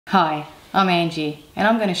Hi, I'm Angie and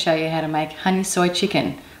I'm going to show you how to make honey soy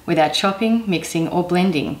chicken without chopping, mixing or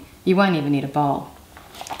blending. You won't even need a bowl.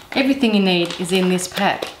 Everything you need is in this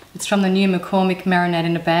pack. It's from the new McCormick Marinade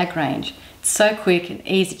In A Bag range. It's so quick and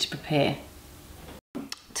easy to prepare.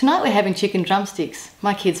 Tonight we're having chicken drumsticks,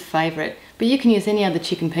 my kids' favourite, but you can use any other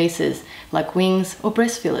chicken pieces like wings or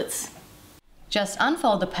breast fillets. Just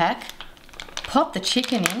unfold the pack, pop the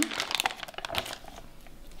chicken in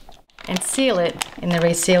and seal it in the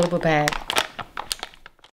resealable bag.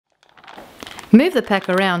 Move the pack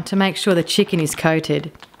around to make sure the chicken is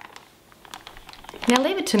coated. Now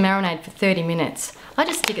leave it to marinate for 30 minutes. I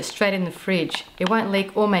just stick it straight in the fridge. It won't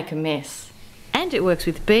leak or make a mess. And it works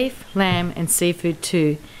with beef, lamb and seafood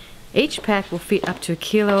too. Each pack will fit up to 1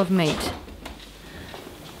 kilo of meat.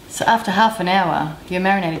 So after half an hour, your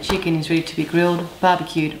marinated chicken is ready to be grilled,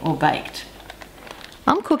 barbecued or baked.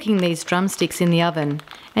 I'm cooking these drumsticks in the oven,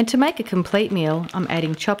 and to make a complete meal, I'm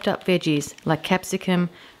adding chopped up veggies like capsicum,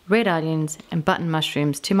 red onions and button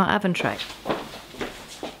mushrooms to my oven tray.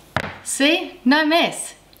 See? No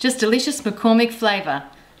mess! Just delicious McCormick flavour.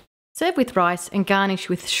 Serve with rice and garnish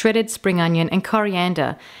with shredded spring onion and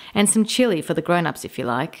coriander and some chilli for the grown-ups if you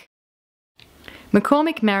like.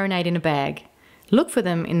 McCormick Marinade in a Bag. Look for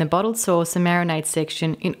them in the bottled sauce and marinade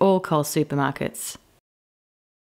section in all Coles supermarkets.